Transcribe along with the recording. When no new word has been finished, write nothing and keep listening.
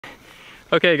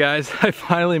Okay guys, I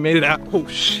finally made it out. Oh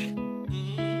shit.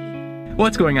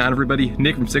 What's going on everybody?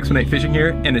 Nick from 618 Fishing here,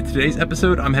 and in today's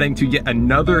episode I'm heading to yet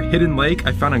another hidden lake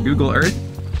I found on Google Earth.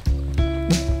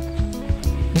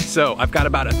 So I've got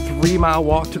about a 3-mile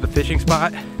walk to the fishing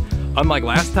spot. Unlike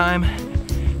last time,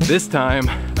 this time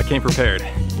I came prepared.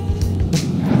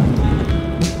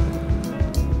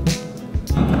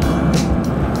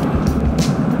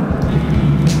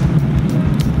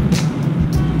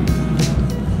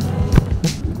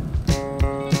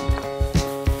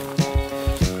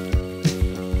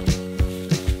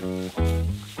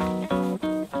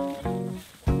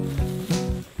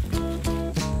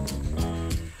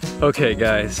 Okay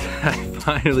guys, I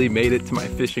finally made it to my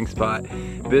fishing spot.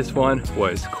 This one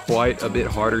was quite a bit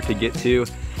harder to get to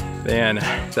than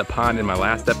the pond in my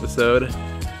last episode,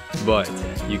 but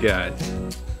you guys,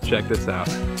 check this out.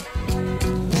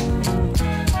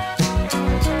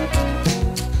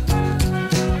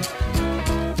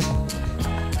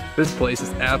 This place is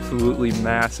absolutely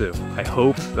massive. I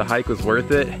hope the hike was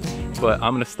worth it, but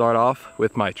I'm gonna start off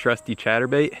with my trusty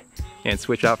chatterbait and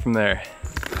switch out from there.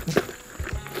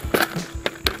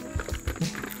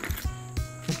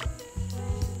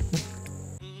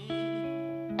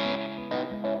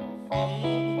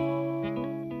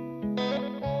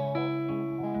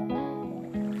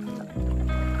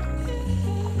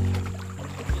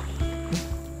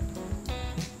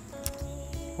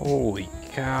 Holy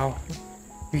cow.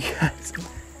 You guys,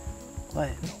 what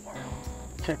in the world?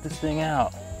 Check this thing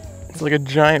out. It's like a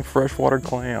giant freshwater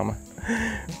clam.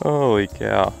 Holy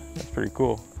cow, that's pretty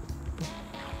cool.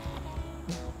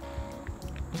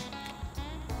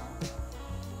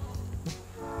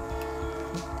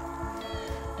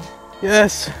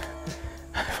 Yes,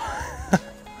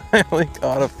 I finally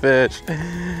caught a fish.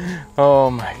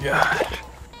 Oh my gosh.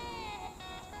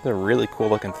 They're a really cool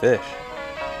looking fish.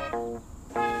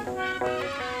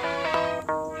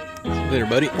 Later,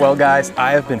 buddy. Well guys,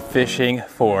 I have been fishing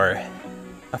for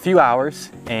a few hours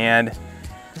and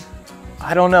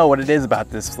I don't know what it is about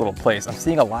this little place. I'm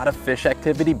seeing a lot of fish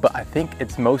activity, but I think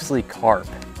it's mostly carp.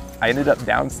 I ended up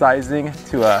downsizing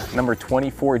to a number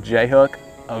 24 J hook,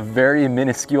 a very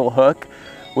minuscule hook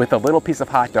with a little piece of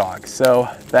hot dog. So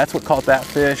that's what caught that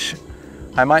fish.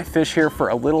 I might fish here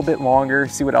for a little bit longer,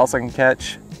 see what else I can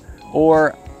catch,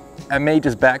 or I may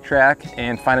just backtrack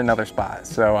and find another spot.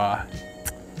 So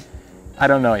I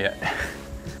don't know yet.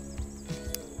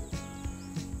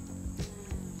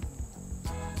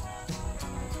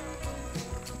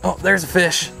 Oh, there's a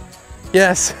fish.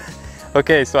 Yes.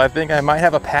 Okay, so I think I might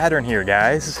have a pattern here,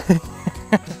 guys.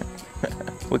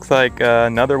 Looks like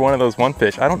another one of those one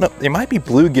fish. I don't know, they might be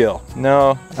bluegill.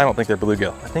 No, I don't think they're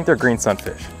bluegill. I think they're green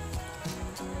sunfish.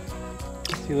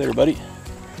 See you later, buddy.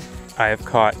 I have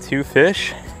caught 2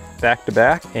 fish back to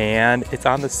back, and it's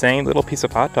on the same little piece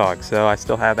of hot dog, so I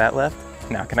still have that left.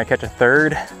 Now, can I catch a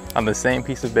third on the same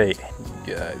piece of bait?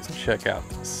 You guys, check out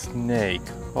the snake.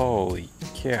 Holy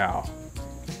cow.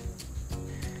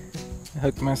 I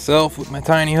hooked myself with my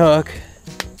tiny hook.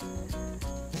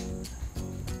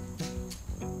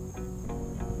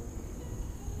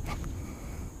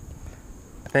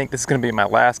 I think this is gonna be my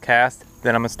last cast,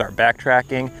 then I'm gonna start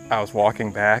backtracking. I was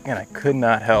walking back and I could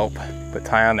not help but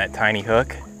tie on that tiny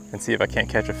hook and see if I can't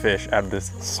catch a fish out of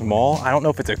this small, I don't know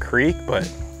if it's a creek, but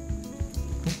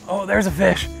oh, there's a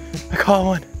fish. I caught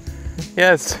one.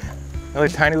 Yes, another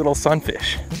tiny little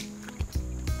sunfish.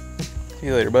 See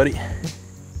you later, buddy.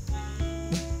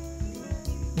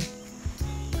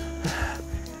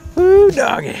 Woo,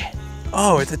 doggy.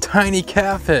 Oh, it's a tiny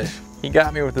catfish. He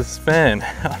got me with his fin.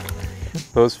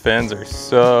 Those fins are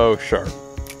so sharp.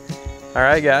 All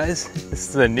right, guys, this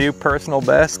is a new personal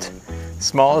best,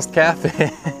 smallest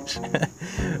catfish.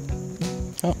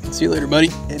 Oh, see you later, buddy.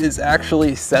 It is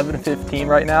actually 7:15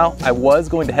 right now. I was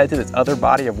going to head to this other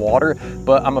body of water,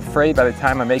 but I'm afraid by the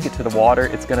time I make it to the water,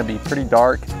 it's gonna be pretty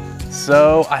dark.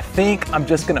 So I think I'm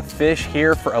just gonna fish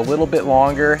here for a little bit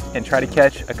longer and try to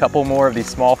catch a couple more of these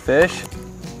small fish.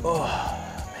 Oh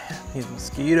man, these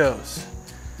mosquitoes.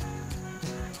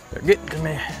 They're getting to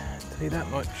me, I'll tell you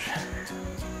that much.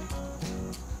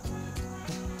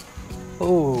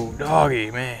 Oh, doggy,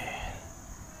 man.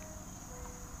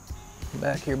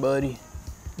 Back here, buddy.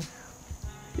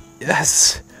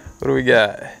 Yes. What do we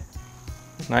got?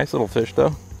 Nice little fish,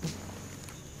 though.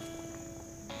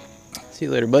 See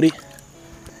you later, buddy.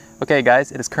 Okay,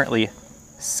 guys, it is currently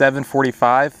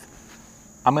 7:45.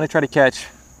 I'm gonna try to catch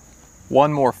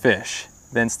one more fish,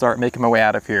 then start making my way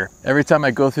out of here. Every time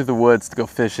I go through the woods to go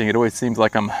fishing, it always seems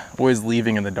like I'm always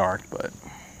leaving in the dark, but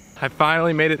I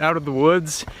finally made it out of the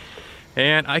woods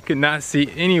and I could not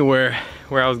see anywhere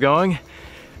where I was going.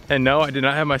 And no, I did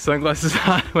not have my sunglasses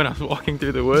on when I was walking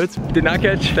through the woods. Did not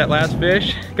catch that last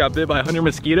fish. Got bit by 100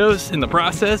 mosquitoes in the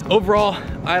process. Overall,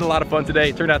 I had a lot of fun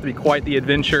today. It turned out to be quite the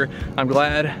adventure. I'm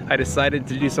glad I decided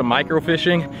to do some micro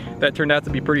fishing. That turned out to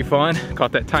be pretty fun.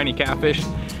 Caught that tiny catfish.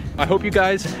 I hope you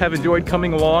guys have enjoyed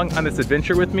coming along on this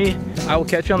adventure with me. I will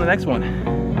catch you on the next one.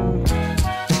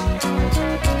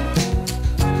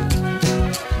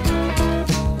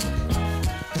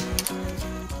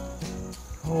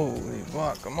 Holy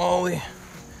guacamole.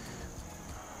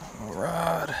 All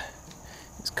right,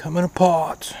 it's coming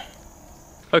apart.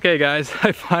 Okay guys,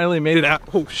 I finally made it out.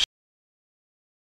 Oh,